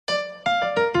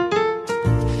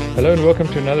Hello and welcome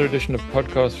to another edition of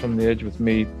Podcast from the Edge with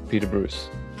me, Peter Bruce.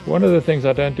 One of the things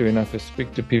I don't do enough is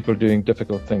speak to people doing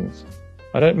difficult things.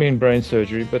 I don't mean brain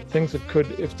surgery, but things that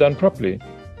could, if done properly,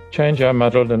 change our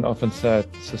muddled and often sad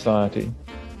society.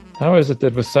 How is it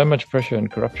that with so much pressure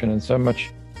and corruption and so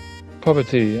much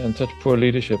poverty and such poor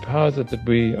leadership, how is it that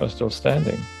we are still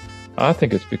standing? I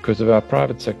think it's because of our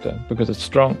private sector, because it's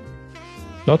strong.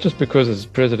 Not just because, as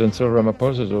President Cyril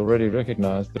Ramaphosa has already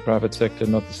recognized, the private sector,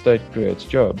 not the state, creates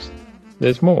jobs.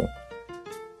 There's more.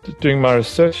 Doing my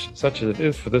research, such as it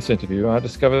is for this interview, I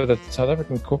discovered that South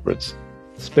African corporates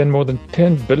spend more than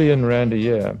 10 billion rand a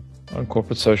year on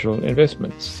corporate social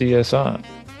investments, CSI.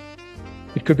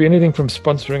 It could be anything from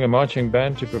sponsoring a marching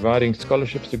band to providing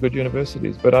scholarships to good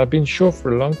universities, but I've been sure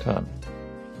for a long time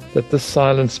that this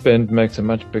silent spend makes a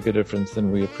much bigger difference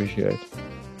than we appreciate.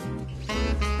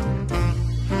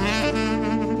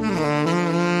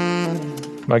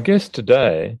 My guest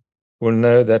today will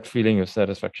know that feeling of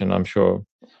satisfaction, I'm sure.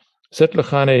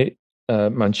 Setlhogane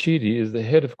Mantshidi is the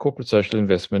head of corporate social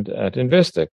investment at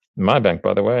Investec, my bank,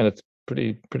 by the way, and it's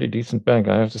pretty decent bank,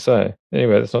 I have to say.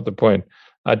 Anyway, that's not the point.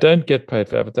 I don't get paid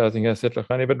for advertising as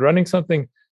Setlhogane, but running something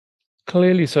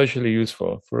clearly socially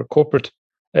useful for a corporate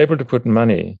able to put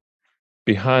money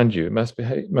behind you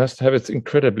must have its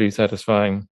incredibly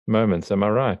satisfying moments. Am I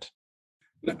right?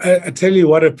 I tell you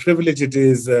what a privilege it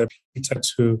is, Peter,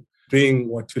 to doing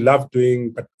what you love doing,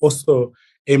 but also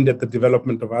aimed at the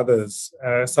development of others,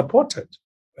 supported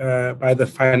by the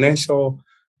financial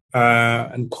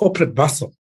and corporate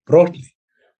muscle broadly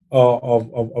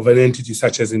of an entity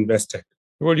such as Investec.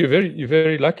 Well, you're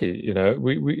very lucky. You know,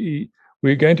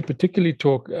 we're going to particularly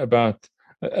talk about,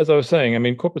 as I was saying, I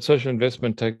mean, corporate social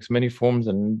investment takes many forms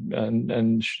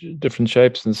and different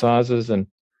shapes and sizes and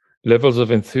levels of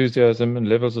enthusiasm and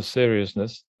levels of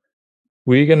seriousness.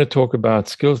 We're going to talk about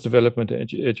skills development and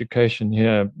education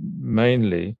here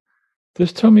mainly.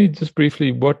 Just tell me just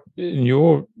briefly what, in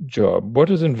your job, what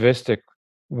does Investec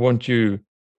want you,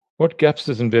 what gaps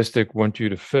does Investec want you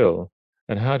to fill,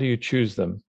 and how do you choose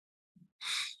them?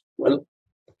 Well,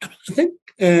 I think,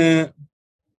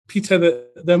 Peter,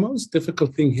 the most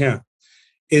difficult thing here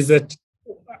is that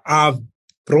our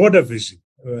broader vision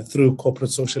through corporate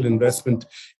social investment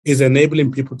is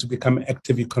enabling people to become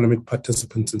active economic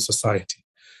participants in society.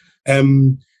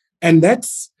 And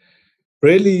that's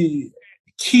really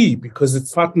key because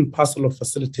it's part and parcel of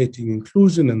facilitating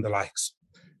inclusion and the likes.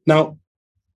 Now,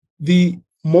 the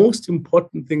most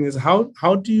important thing is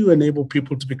how do you enable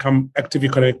people to become active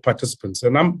economic participants?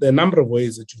 There are a number of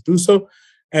ways that you do so.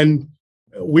 And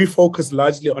we focus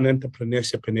largely on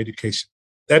entrepreneurship and education.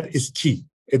 That is key.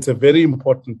 It's a very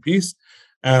important piece.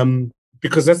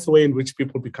 Because that's the way in which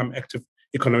people become active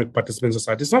economic participants in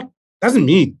society. It doesn't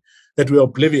mean that we're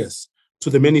oblivious to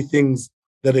the many things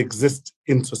that exist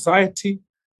in society,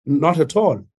 not at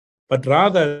all, but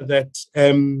rather that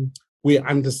we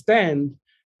understand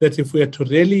that if we are to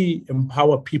really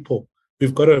empower people,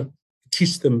 we've got to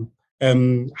teach them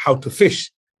how to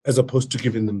fish as opposed to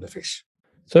giving them the fish.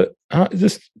 So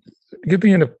just give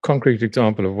me a concrete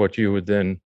example of what you would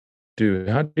then do.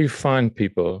 How do you find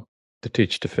people to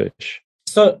teach to fish?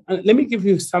 So let me give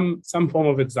you some form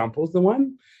of examples. The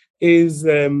one is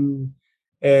one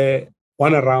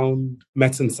around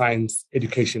maths and science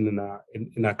education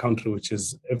in our country, which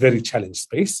is a very challenged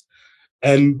space,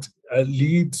 and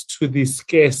leads to the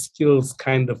scarce skills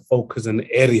kind of focus and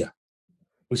area,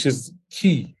 which is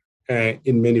key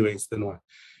in many ways. Than one.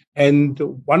 And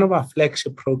one of our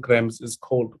flagship programs is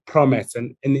called ProMaths,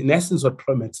 and in essence, what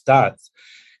ProMaths does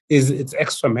is it's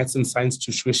extra maths and science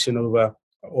tuition over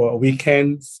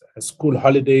weekends, school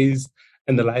holidays,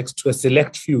 and the likes to a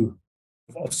select few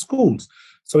of schools.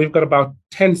 So we've got about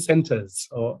 10 centers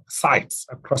or sites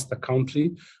across the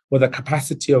country with a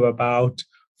capacity of about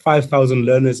 5,000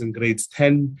 learners in grades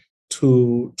 10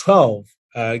 to 12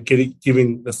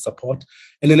 giving the support.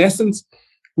 And in essence,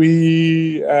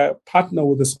 we partner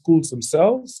with the schools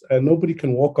themselves. Nobody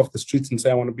can walk off the streets and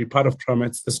say, I want to be part of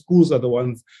ProMaths. The schools are the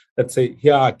ones that say,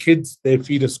 here are kids, they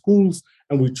feed the schools,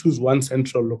 and we choose one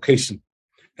central location,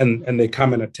 and they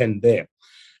come and attend there.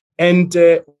 And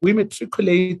we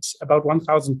matriculate about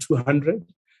 1,200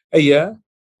 a year,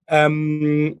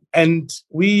 and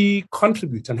we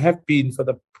contribute and have been for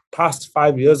the past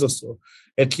 5 years or so,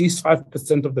 at least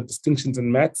 5% of the distinctions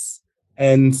in maths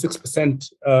and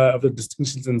 6% of the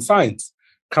distinctions in science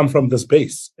come from this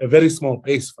base, a very small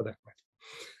base for that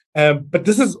matter. But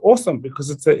this is awesome because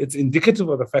it's indicative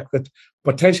of the fact that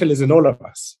potential is in all of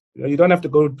us. You don't have to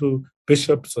go to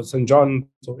Bishop's or St. John's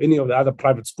or any of the other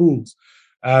private schools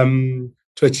to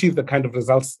achieve the kind of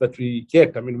results that we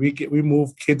get. I mean, we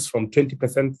move kids from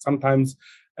 20% sometimes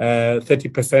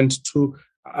 30% to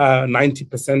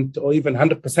 90% or even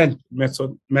 100%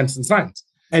 maths and science.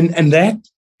 And that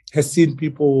has seen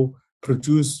people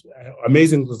produce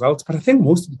amazing results. But I think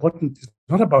most important is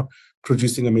not about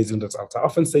producing amazing results. I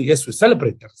often say, yes, we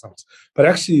celebrate the results. But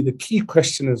actually, the key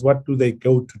question is, what do they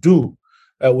go to do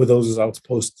with those results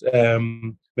post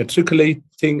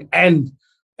matriculating and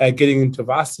getting into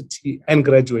varsity and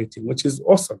graduating, which is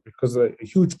awesome because a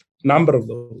huge number of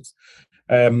those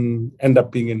end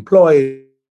up being employed.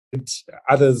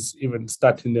 Others even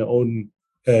starting their own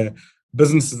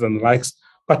businesses and the likes.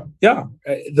 But yeah,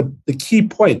 the key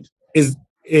point is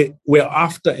we're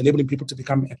after enabling people to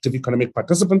become active economic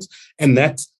participants, and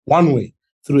that's one way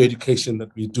through education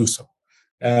that we do so.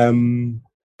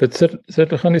 But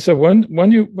certainly, so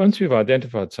once you've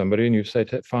identified somebody and you've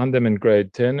said find them in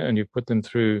grade 10 and you put them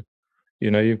through,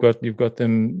 you've got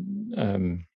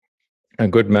them a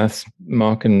good maths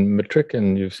mark in matric,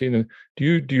 and you've seen them.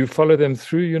 Do you follow them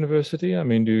through university? I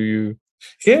mean, do you?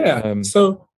 Yeah.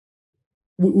 So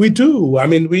we do. I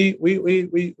mean,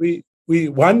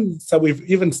 so we've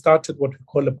even started what we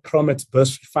call a Promet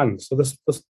bursary fund. So this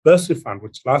bursary fund,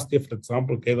 which last year, for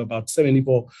example, gave about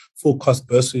 74 full cost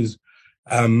bursaries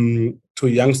to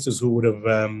youngsters who would have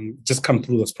just come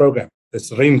through this program.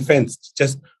 It's ring-fenced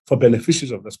just for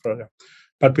beneficiaries of this program.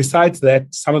 But besides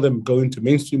that, some of them go into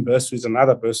mainstream bursaries and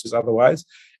other bursaries otherwise.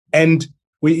 And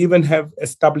we even have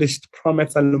established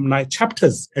Promet alumni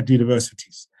chapters at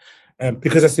universities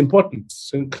because it's important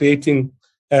in creating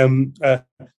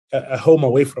a home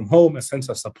away from home, a sense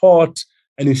of support,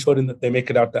 and ensuring that they make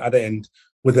it out the other end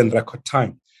within record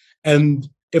time. And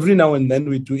every now and then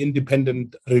we do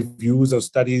independent reviews or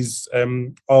studies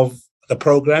of the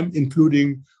program,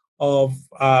 including of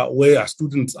where our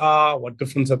students are, what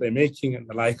difference are they making, and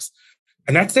the likes.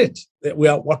 And that's it.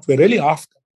 What we're really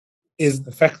after is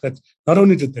the fact that not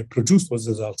only did they produce those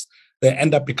results, they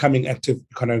end up becoming active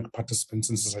economic participants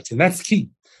in society. And that's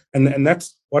key. And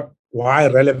that's why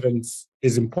relevance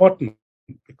is important,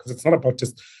 because it's not about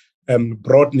just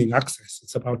broadening access.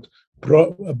 It's about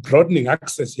broadening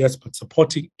access, yes, but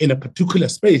supporting in a particular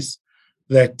space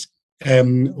that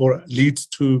or leads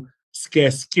to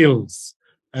scarce skills,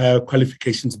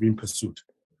 qualifications being pursued.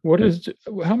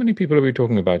 How many people are we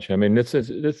talking about here? I mean, let's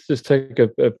just take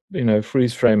a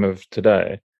freeze frame of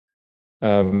today.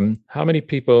 How many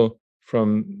people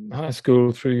from high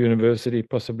school through university,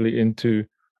 possibly into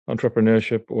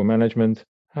entrepreneurship or management,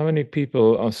 how many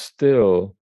people are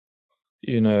still,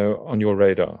 on your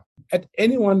radar? At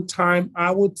any one time,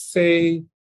 I would say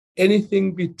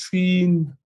anything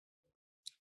between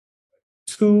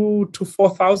 2,000 to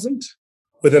 4,000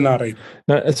 within our radar.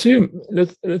 Now, let's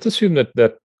assume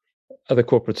that other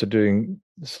corporates are doing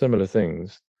similar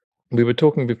things. We were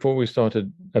talking before we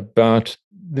started about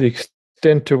the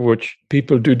extent to which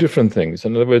people do different things.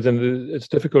 In other words, and it's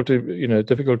difficult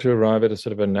to arrive at a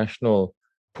sort of a national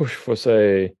push for,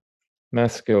 say,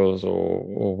 math skills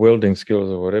or welding skills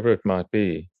or whatever it might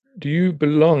be. Do you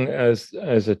belong as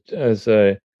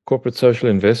a corporate social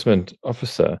investment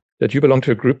officer, that you belong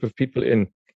to a group of people in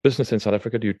business in South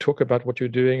Africa? Do you talk about what you're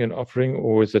doing and offering,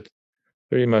 or is it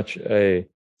very much a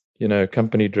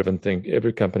company-driven thing?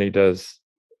 Every company does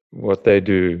what they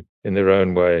do in their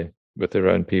own way, with their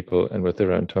own people and with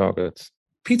their own targets.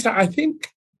 Peter, I think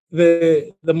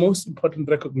the most important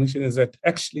recognition is that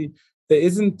actually there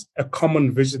isn't a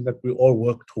common vision that we all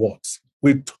work towards.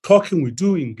 We're talking, we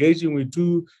do, engaging, we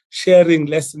do, sharing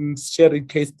lessons, sharing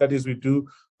case studies, we do,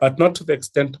 but not to the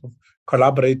extent of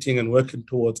collaborating and working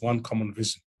towards one common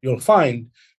vision. You'll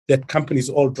find that companies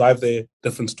all drive their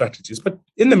different strategies. But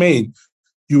in the main,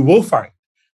 you will find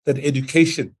that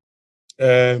education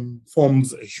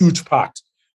forms a huge part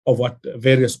of what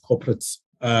various corporates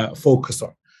focus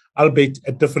on, albeit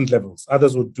at different levels.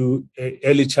 Others would do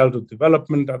early childhood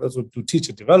development, others would do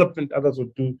teacher development, others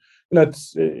would do,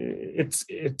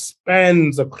 it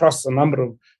spans across a number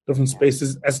of different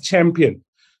spaces as championed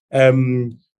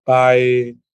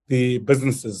by the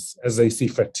businesses as they see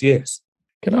fit, yes.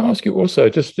 Can I ask you also,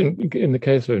 just in the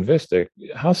case of Investec,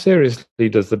 how seriously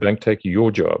does the bank take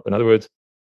your job? In other words,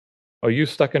 are you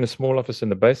stuck in a small office in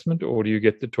the basement, or do you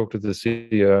get to talk to the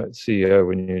CEO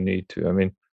when you need to? I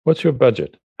mean, what's your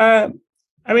budget?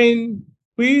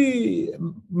 We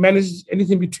manage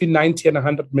anything between 90 and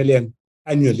 100 million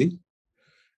annually.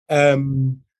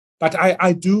 But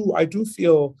I do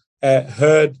feel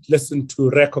heard, listened to,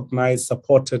 recognized,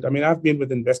 supported. I mean, I've been with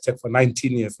Investec for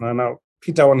 19 years now. Now,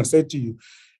 Peter, I want to say to you,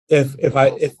 if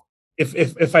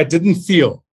I didn't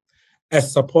feel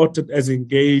as supported, as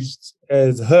engaged,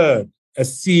 as heard,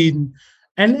 as seen,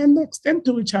 And the extent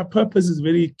to which our purpose is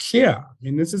very clear. I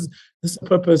mean, this is a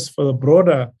purpose for the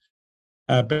broader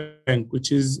bank,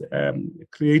 which is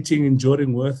creating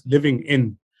enduring worth living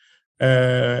in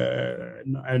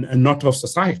and not of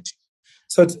society.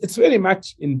 So it's very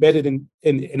much embedded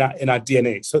in our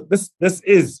DNA. So this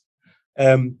is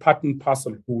part and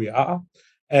parcel of who we are,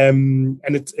 and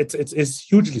it's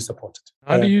hugely supported.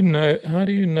 How do you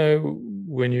know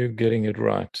when you're getting it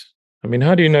right? I mean,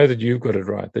 how do you know that you've got it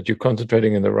right, that you're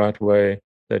concentrating in the right way,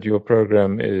 that your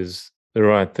program is the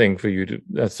right thing for you to?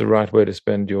 That's the right way to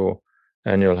spend your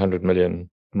annual 100 million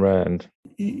rand.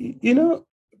 You know,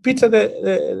 Peter,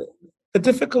 the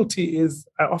difficulty is,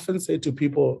 I often say to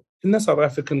people in the South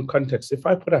African context, if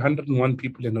I put 101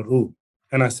 people in a room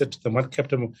and I said to them, what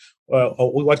kept them,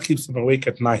 or what keeps them awake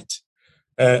at night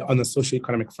on the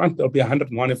socio-economic front, there'll be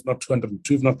 101, if not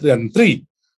 202, if not 303,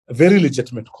 very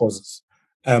legitimate causes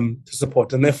to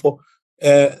support. And therefore,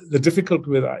 the difficulty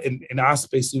with in our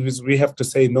space is we have to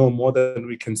say no more than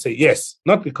we can say yes,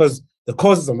 not because the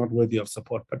causes are not worthy of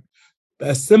support, but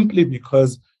simply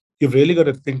because you've really got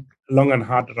to think long and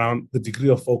hard around the degree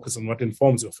of focus and what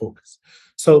informs your focus.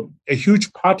 So a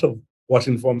huge part of what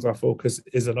informs our focus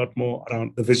is a lot more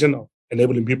around the vision of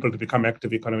enabling people to become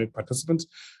active economic participants.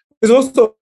 There's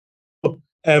also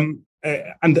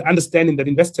understanding that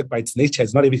Investec by its nature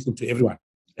is not everything to everyone.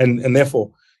 And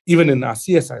therefore, even in our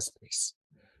CSI space,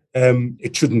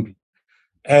 it shouldn't be.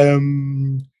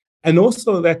 And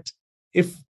also that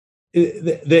if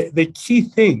the key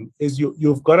thing is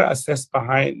you've got to assess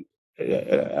behind,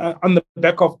 on the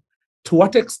back of, to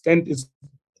what extent is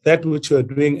that which you're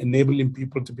doing enabling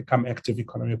people to become active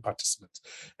economic participants,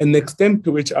 and the extent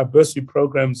to which our bursary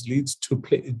programs leads to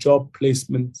job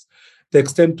placements, the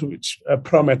extent to which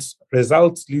PROMET's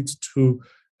results leads to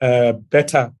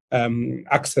better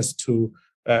access to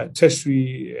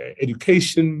tertiary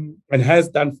education, and has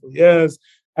done for years,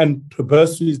 and to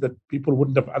bursaries that people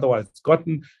wouldn't have otherwise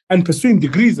gotten, and pursuing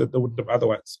degrees that they wouldn't have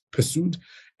otherwise pursued,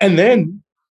 and then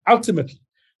ultimately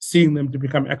seeing them to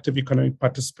become active economic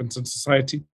participants in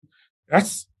society.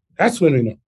 That's when we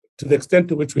know, to the extent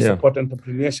to which we support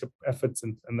entrepreneurship efforts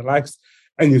and the likes,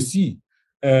 and you see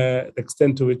the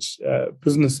extent to which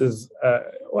businesses,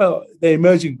 the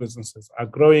emerging businesses are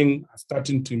growing, are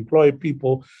starting to employ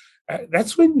people.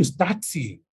 That's when you start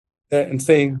seeing and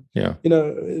saying,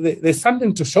 there's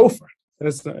something to show for it. And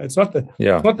it's not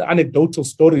the anecdotal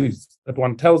stories that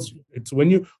one tells you. It's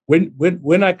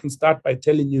when I can start by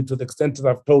telling you, to the extent that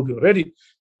I've told you already,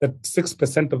 that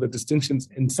 6% of the distinctions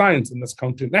in science in this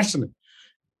country nationally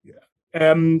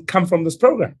come from this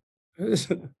program.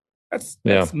 That's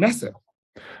massive.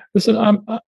 Listen,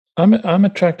 I'm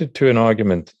attracted to an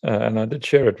argument, and I did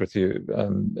share it with you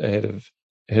ahead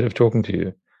of talking to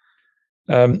you,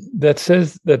 that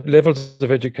says that levels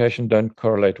of education don't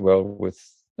correlate well with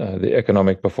the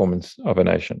economic performance of a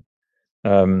nation.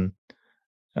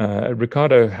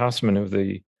 Ricardo Hausman of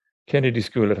the Kennedy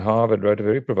School at Harvard wrote a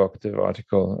very provocative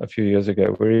article a few years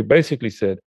ago where he basically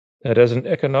said that as an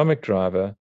economic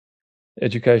driver,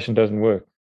 education doesn't work.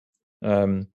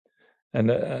 And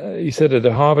he said that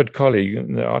a Harvard colleague,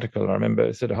 in the article I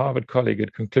remember, said a Harvard colleague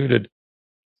had concluded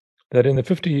that in the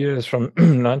 50 years from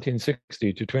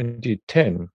 1960 to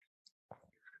 2010,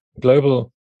 the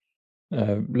global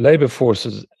labor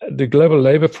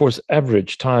force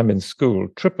average time in school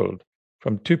tripled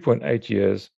from 2.8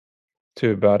 years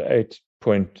to about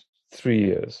 8.3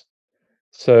 years.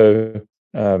 So,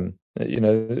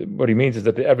 what he means is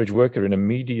that the average worker in a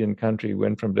median country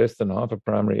went from less than half a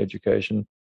primary education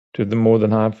to more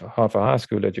than half a high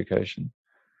school education.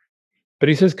 But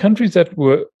he says countries that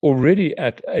were already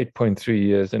at 8.3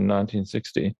 years in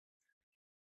 1960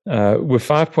 were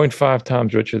 5.5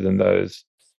 times richer than those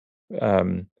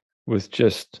with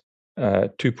just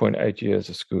 2.8 years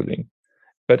of schooling.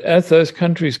 But as those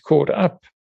countries caught up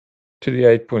to the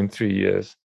 8.3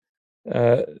 years,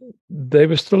 they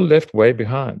were still left way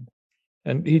behind.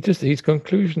 And his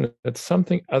conclusion that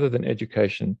something other than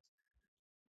education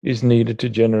is needed to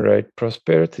generate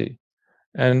prosperity.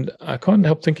 And I can't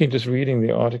help thinking, just reading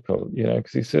the article,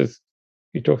 because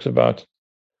he talks about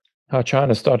how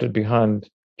China started behind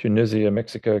Tunisia,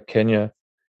 Mexico, Kenya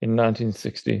in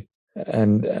 1960,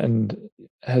 and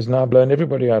has now blown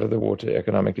everybody out of the water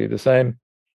economically. The same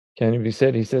can be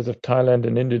said, he says, of Thailand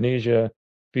and Indonesia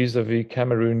vis-a-vis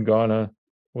Cameroon, Ghana,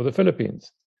 or the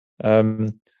Philippines.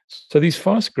 So these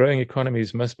fast-growing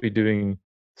economies must be doing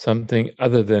something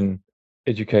other than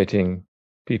educating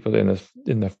people in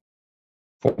the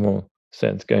formal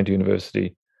sense, going to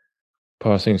university,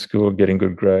 passing school, getting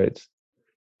good grades.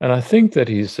 And I think that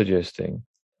he's suggesting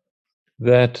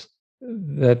that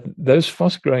that those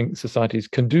fast-growing societies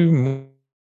can do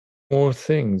more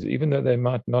things, even though they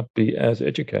might not be as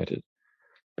educated,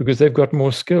 because they've got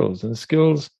more skills, and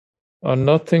skills are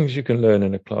not things you can learn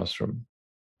in a classroom.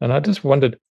 And I just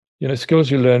wondered,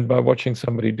 skills you learn by watching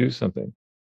somebody do something.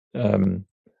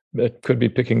 It could be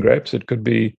picking grapes. It could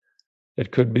be,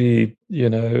 welding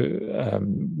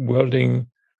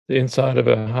the inside of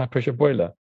a high-pressure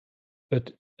boiler.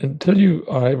 But until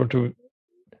you're able to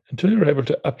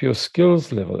up your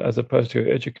skills level as opposed to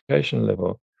your education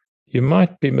level, you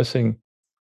might be missing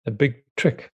a big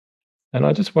trick. And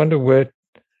I just wonder where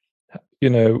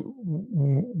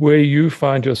you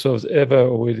find yourselves ever,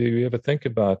 or whether you ever think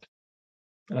about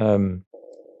the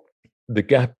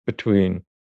gap between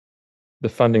the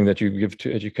funding that you give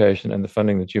to education and the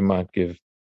funding that you might give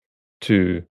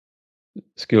to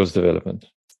skills development.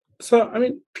 So, I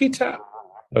mean, Peter...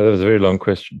 Oh, that was a very long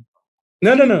question.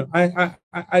 No.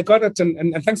 I got it.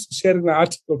 And thanks for sharing the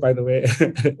article, by the way,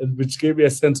 which gave me a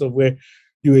sense of where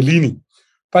you were leaning.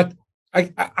 But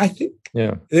I think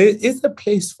there is a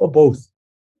place for both,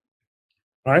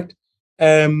 right?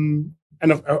 And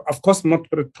of course, I'm not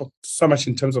going to talk so much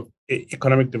in terms of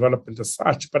economic development as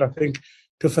such, but I think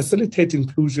to facilitate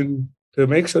inclusion, to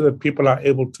make sure that people are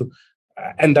able to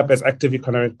end up as active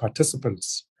economic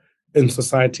participants in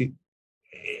society,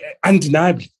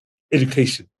 undeniably,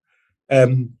 education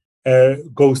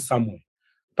goes somewhere.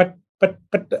 But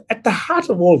at the heart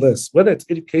of all this, whether it's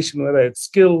education, whether it's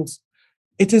skills,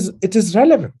 it is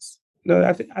relevance.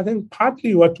 I think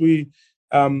partly what we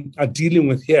are dealing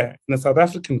with here in the South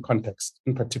African context,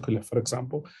 in particular, for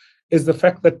example, is the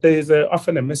fact that there is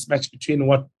often a mismatch between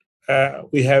what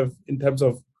we have in terms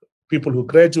of people who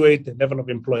graduate, the level of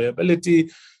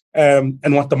employability,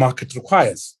 and what the market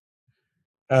requires.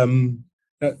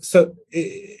 So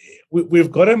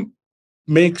we've got to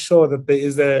make sure that there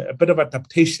is a bit of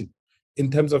adaptation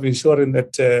in terms of ensuring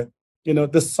that,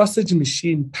 the sausage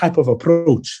machine type of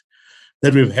approach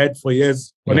that we've had for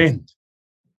years on end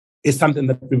is something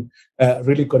that we've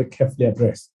really got to carefully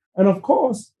address. And of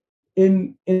course,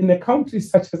 in a country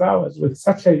such as ours, with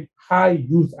such a high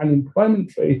youth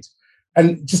unemployment rate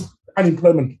and just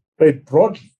unemployment rate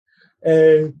broadly,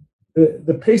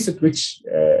 the pace at which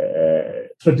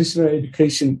traditional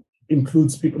education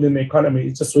includes people in the economy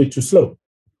is just way too slow.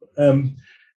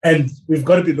 And we've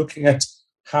got to be looking at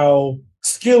how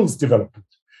skills development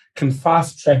can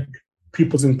fast-track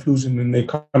people's inclusion in the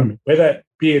economy, whether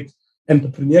be it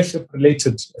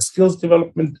entrepreneurship-related skills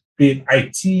development, be it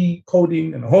IT,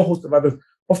 coding, and a whole host of others,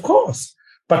 of course.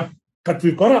 But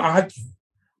we've got to argue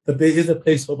that there is a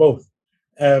place for both.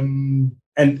 And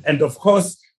of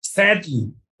course,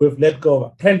 sadly, we've let go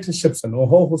of apprenticeships and a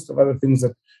whole host of other things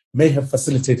that may have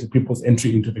facilitated people's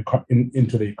entry into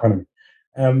the economy.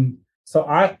 So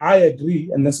I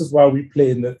agree, and this is why we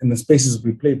play in the spaces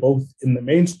we play, both in the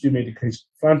mainstream education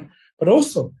front, but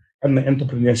also on the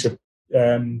entrepreneurship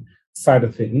side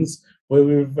of things, where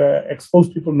we've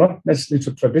exposed people not necessarily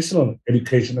to traditional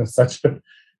education as such, but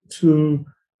to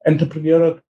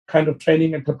entrepreneurial kind of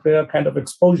training, entrepreneurial kind of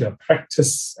exposure,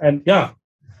 practice, and I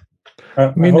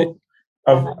hope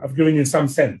I've given you some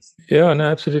sense. Yeah, no,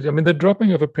 absolutely. I mean, the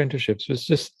dropping of apprenticeships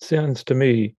seems to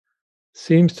me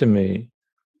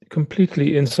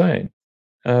completely insane.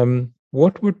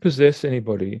 What would possess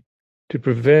anybody to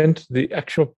prevent the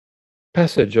actual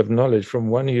passage of knowledge from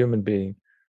one human being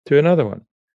to another one?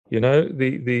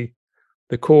 The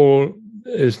call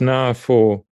is now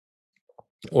for,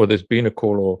 or there's been a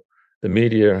call, or the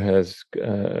media has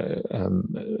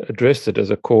addressed it as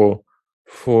a call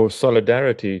for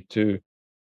solidarity to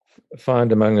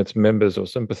find among its members or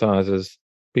sympathizers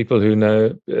people who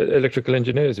know electrical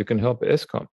engineers who can help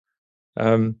Eskom.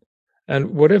 And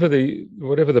whatever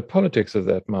the politics of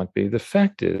that might be, the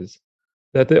fact is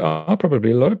that there are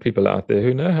probably a lot of people out there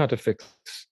who know how to fix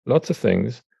lots of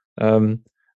things,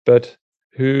 but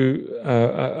who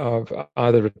have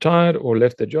either retired or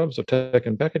left their jobs or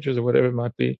taken packages or whatever it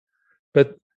might be.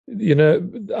 But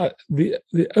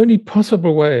the only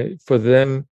possible way for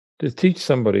them to teach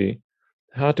somebody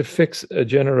how to fix a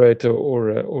generator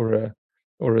or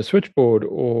a switchboard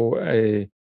or a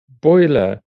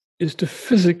boiler is to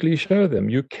physically show them.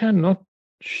 You cannot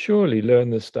surely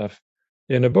learn this stuff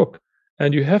in a book.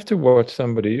 And you have to watch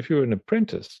somebody. If you're an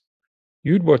apprentice,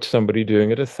 you'd watch somebody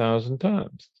doing it 1,000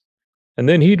 times. And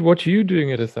then he'd watch you doing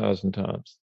it 1,000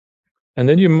 times. And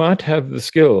then you might have the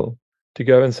skill to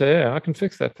go and say, hey, I can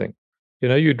fix that thing.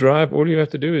 You drive, all you have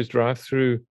to do is drive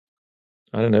through,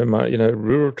 I don't know,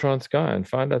 rural Transkei and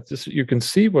find out this. You can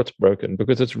see what's broken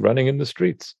because it's running in the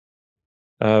streets.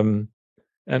 And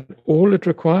all it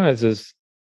requires is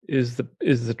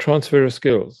the transfer of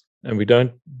skills. and we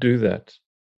don't do that.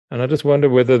 And I just wonder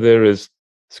whether there is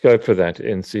scope for that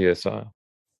in CSI.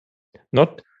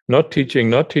 Not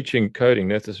teaching coding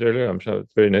necessarily. I'm sure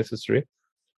it's very necessary.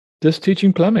 Just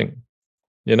teaching plumbing.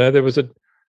 There was a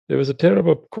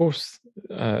terrible course,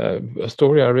 a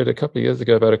story I read a couple of years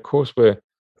ago about a course where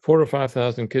 4,000 or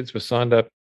 5,000 kids were signed up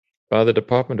by the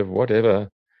department of whatever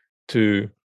to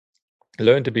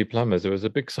learn to be plumbers. There was a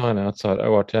big sign outside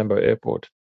OR Tambo Airport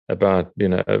about,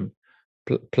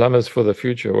 plumbers for the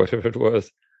future, whatever it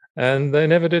was. And they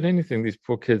never did anything, these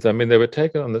poor kids. I mean, they were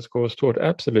taken on this course, taught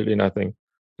absolutely nothing,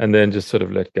 and then just sort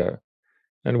of let go.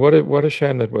 And what a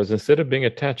shame that was. Instead of being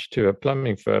attached to a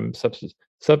plumbing firm,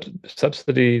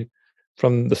 subsidy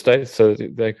from the state so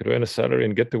that they could earn a salary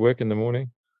and get to work in the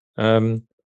morning. And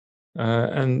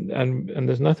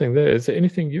there's nothing there. Is there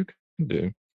anything you can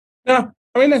do? Yeah,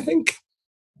 I mean, I think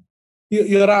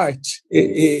you're right.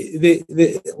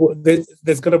 There's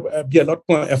got to be a lot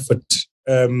more effort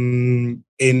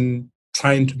in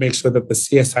trying to make sure that the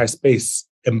CSI space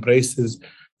embraces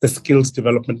the skills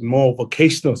development, more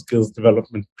vocational skills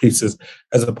development pieces,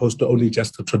 as opposed to only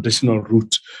just the traditional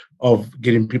route of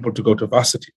getting people to go to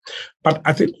varsity. But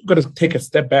I think we've got to take a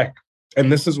step back,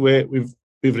 and this is where we've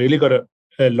really got to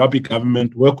lobby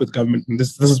government, work with government, and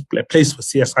this is a place for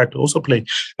CSI to also play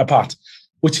a part,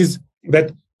 which is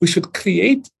that we should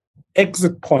create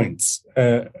exit points,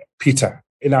 Peter,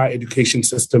 in our education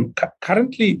system.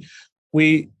 Currently,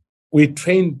 we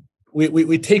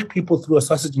take people through a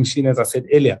sausage machine, as I said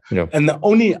earlier, yeah. And the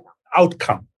only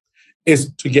outcome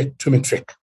is to get to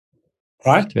matric,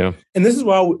 right? Yeah. And this is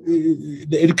why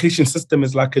the education system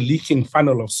is like a leaking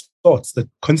funnel of sorts that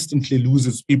constantly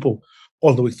loses people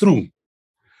all the way through.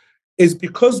 Is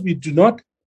because we do not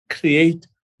create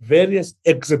various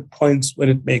exit points when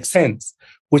it makes sense,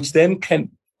 which then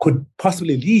could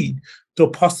possibly lead to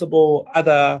possible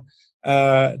other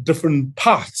different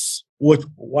paths. Which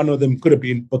one of them could have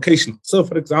been vocational. So,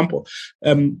 for example,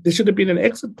 there should have been an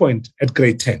exit point at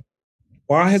grade 10.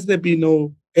 Why has there been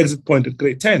no exit point at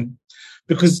grade 10?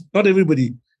 Because not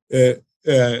everybody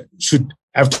should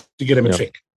have to get a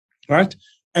matric, right?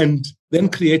 And then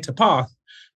create a path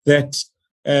that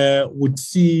would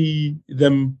see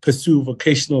them pursue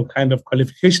vocational kind of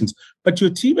qualifications. But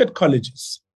your TVET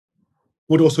colleges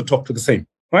would also talk to the same,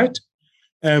 right?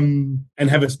 And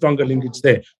have a stronger linkage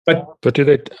there. But do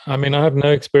they? I mean, I have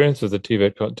no experience with the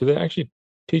TVET. Do they actually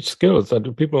teach skills?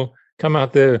 Do people come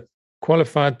out there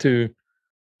qualified to,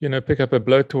 pick up a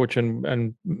blowtorch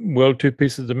and weld two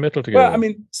pieces of metal together? Well, I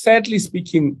mean, sadly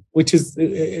speaking, which is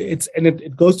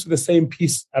it goes to the same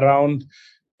piece around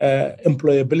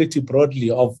employability broadly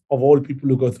of all people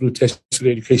who go through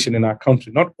tertiary education in our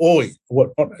country. Not always.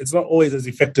 It's not always as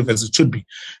effective as it should be.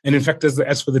 And in fact,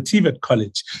 as for the TVET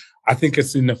college, I think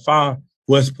it's in a far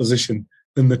worse position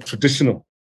than the traditional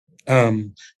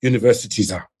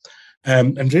universities are.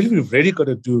 And really, we've really got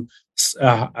to do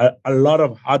a lot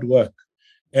of hard work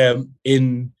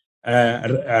in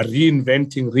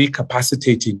reinventing,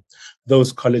 recapacitating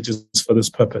those colleges for this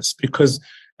purpose. Because,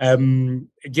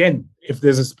 again, if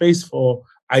there's a space for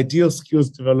ideal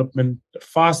skills development,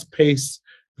 fast-paced,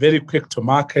 very quick to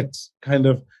market kind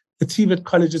of, the TVET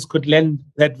colleges could lend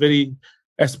that very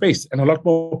space and a lot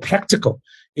more practical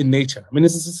in nature. I mean,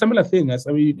 this is a similar thing.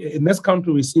 In this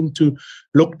country, we seem to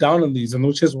look down on these, and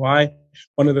which is why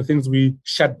one of the things we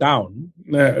shut down,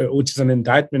 which is an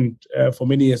indictment for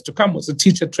many years to come, was the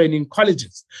teacher training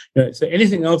colleges. So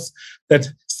anything else that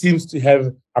seems to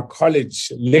have a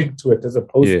college linked to it as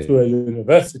opposed to a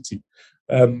university,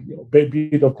 be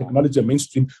it of technology or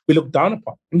mainstream, we look down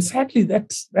upon. And sadly,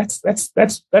 that's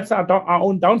our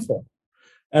own downfall.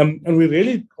 And we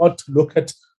really ought to look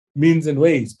at means and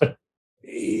ways. But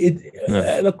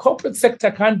the corporate sector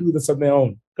can't do this on their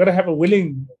own. Got to have a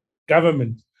willing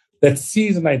government that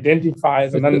sees and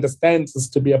identifies and understands this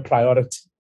to be a priority,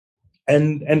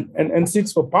 and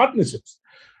seeks for partnerships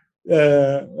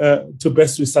to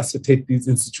best resuscitate these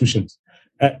institutions.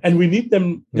 And we need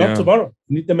them not tomorrow.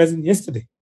 We need them as in yesterday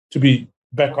to be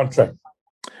back on track.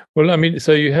 Well, I mean,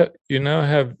 so you've got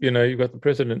the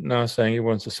president now saying he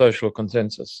wants a social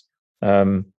consensus,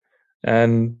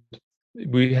 and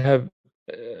we have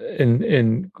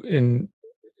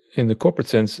in the corporate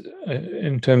sense,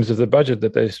 in terms of the budget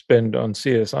that they spend on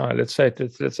CSI. Let's say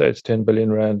it's 10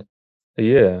 billion rand a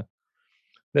year.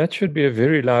 That should be a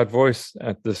very loud voice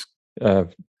at this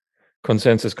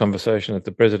consensus conversation that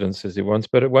the president says he wants,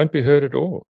 but it won't be heard at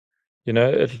all.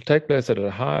 It'll take place at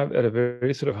a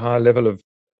very sort of high level of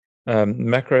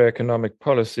macroeconomic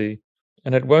policy,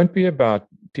 and it won't be about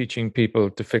teaching people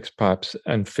to fix pipes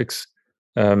and fix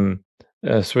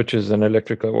switches and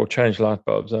electrical or change light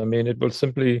bulbs. I mean, it will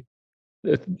simply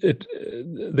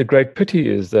the great pity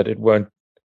is that it won't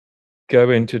go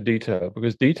into detail,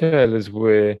 because detail is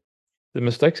where the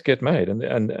mistakes get made, and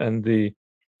the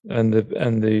when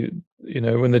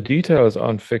the details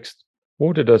aren't fixed,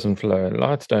 water doesn't flow,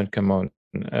 lights don't come on,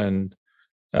 and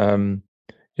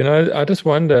I just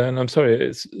wonder, and I'm sorry,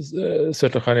 it's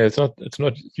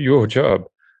not your job,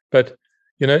 but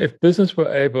if business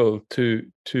were able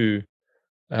to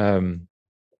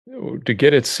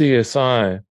get its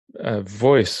CSI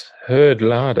voice heard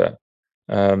louder,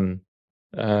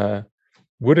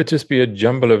 would it just be a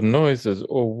jumble of noises,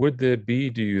 or would there be,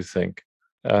 do you think,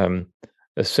 a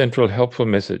central helpful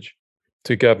message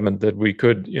to government that we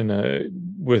could,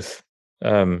 with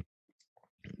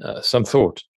some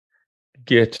thought,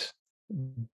 get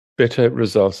better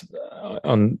results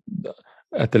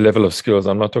at the level of skills?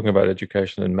 I'm not talking about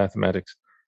education and mathematics,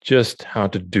 just how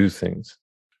to do things.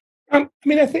 I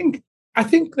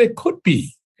think there could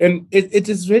be, and it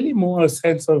is really more a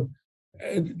sense of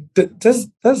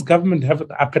does government have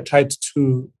the appetite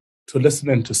to listen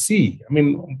and to see?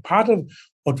 Part of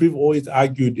what we've always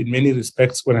argued in many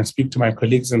respects when I speak to my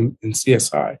colleagues in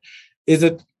CSI is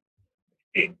that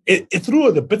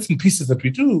through the bits and pieces that we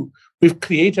do, we've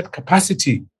created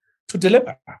capacity to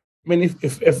deliver.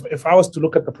 If I was to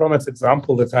look at the Promise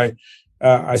example that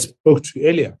I spoke to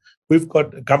earlier, we've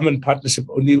got a government partnership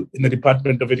only in the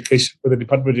Department of Education, with the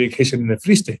Department of Education in the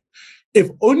Free State. If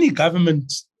only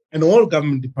government and all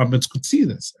government departments could see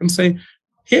this and say,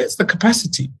 here's the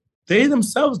capacity. They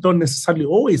themselves don't necessarily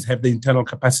always have the internal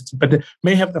capacity, but they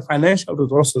may have the financial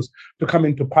resources to come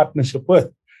into partnership with.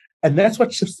 And that's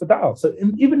what shifts the dial. So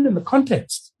even in the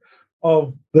context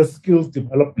of the skills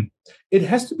development, it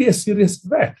has to be a serious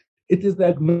threat. It is the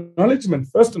acknowledgement,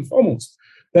 first and foremost,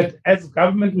 that as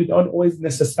government, we don't always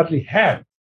necessarily have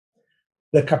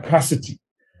the capacity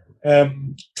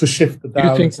to shift the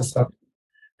dial.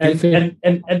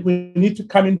 And we need to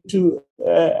come into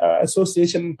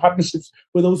association and partnerships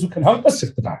with those who can help us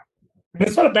shift the dial.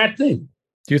 It's not a bad thing.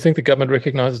 Do you think the government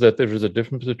recognizes that there is a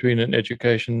difference between an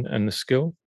education and a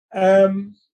skill? I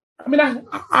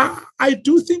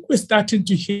do think we're starting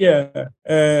to hear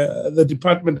the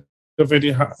Department of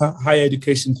Higher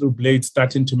Education through Blade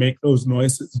starting to make those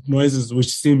noises,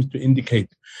 which seems to indicate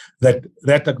that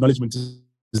acknowledgement is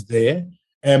there.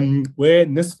 Where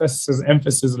NSFAS's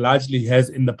emphasis largely has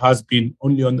in the past been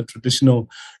only on the traditional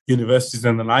universities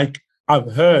and the like,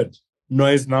 I've heard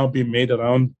noise now being made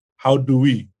around how do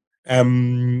we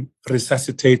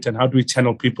resuscitate and how do we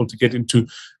channel people to get into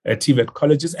TVET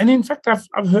colleges. And in fact,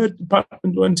 I've heard the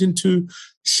department went into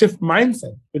shift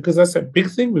mindset, because that's a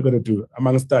big thing we've got to do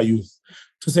amongst our youth,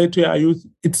 to say to our youth,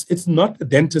 it's not the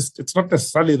dentist, it's not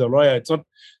necessarily the lawyer, it's not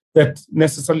that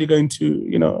necessarily going to,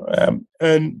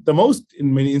 earn the most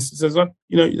in many instances, not,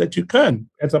 that you can,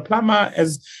 as a plumber,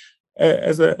 as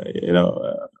a,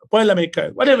 boiler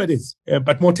maker, whatever it is,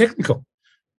 but more technical,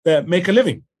 make a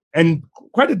living, and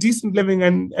quite a decent living,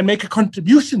 and make a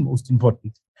contribution, most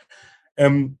important,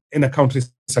 in a country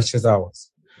such as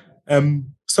ours.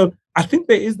 So I think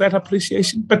there is that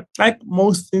appreciation, but like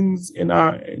most things in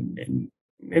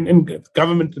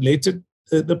government related,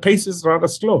 the pace is rather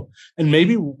slow. And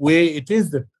maybe where it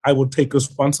is that I would take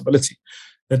responsibility,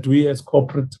 that we as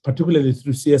corporate, particularly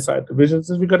through CSI divisions,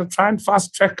 is we've got to try and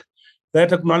fast track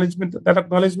that acknowledgement. That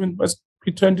acknowledgement must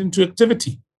be turned into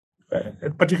activity,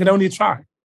 but you can only try.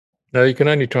 No, you can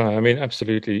only try.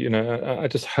 Absolutely. I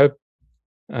just hope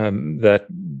that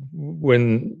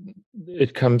when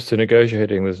it comes to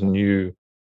negotiating this new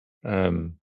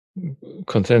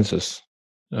consensus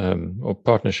or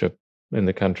partnership in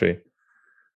the country,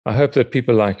 I hope that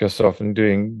people like yourself, and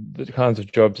doing the kinds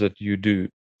of jobs that you do,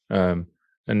 and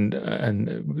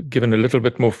given a little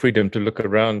bit more freedom to look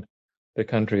around the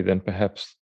country than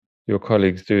perhaps your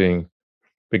colleagues doing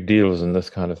big deals and this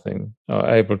kind of thing,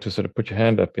 are able to sort of put your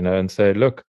hand up, and say,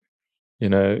 look,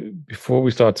 before we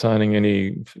start signing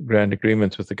any grand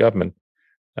agreements with the government,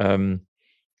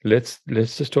 let's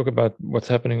just talk about what's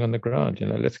happening on the ground.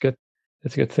 Let's get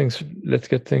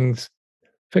things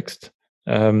fixed.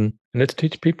 And let's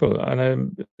teach people.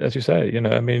 And as you say,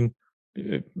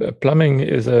 plumbing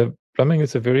is a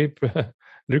very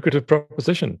lucrative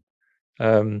proposition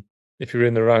if you're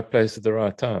in the right place at the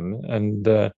right time.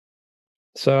 And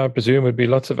so I presume would be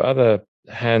lots of other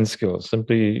hand skills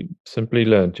simply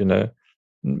learned.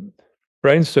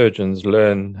 Brain surgeons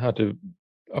learn how to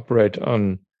operate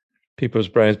on people's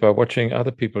brains by watching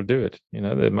other people do it.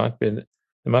 There might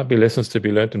be lessons to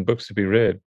be learned and books to be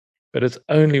read, but it's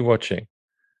only watching.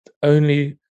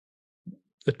 Only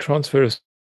the transfer of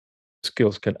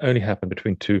skills can only happen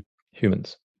between two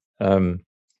humans.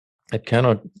 It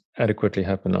cannot adequately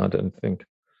happen, I don't think,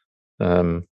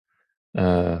 in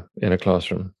a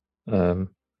classroom. But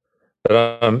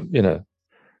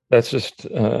that's just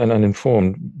an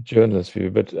uninformed journalist view.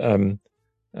 But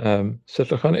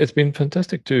Setlagani, it's been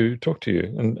fantastic to talk to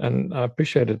you, and I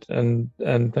appreciate it. And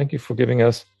thank you for giving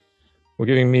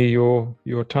me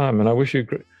your time. And I wish you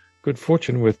good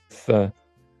fortune with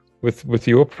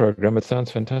your program. It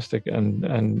sounds fantastic. And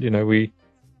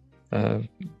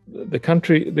the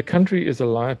country is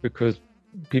alive because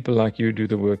people like you do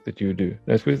the work that you do.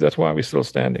 That's why we're still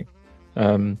standing.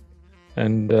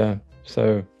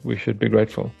 So we should be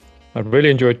grateful. I've really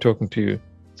enjoyed talking to you.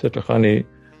 Setlagani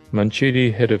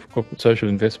Mantshidi, Head of Corporate Social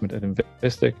Investment at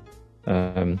Investec.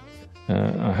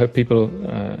 I hope people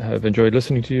have enjoyed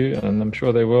listening to you, and I'm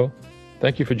sure they will.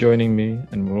 Thank you for joining me,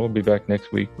 and we'll all be back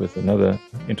next week with another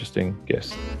interesting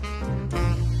guest.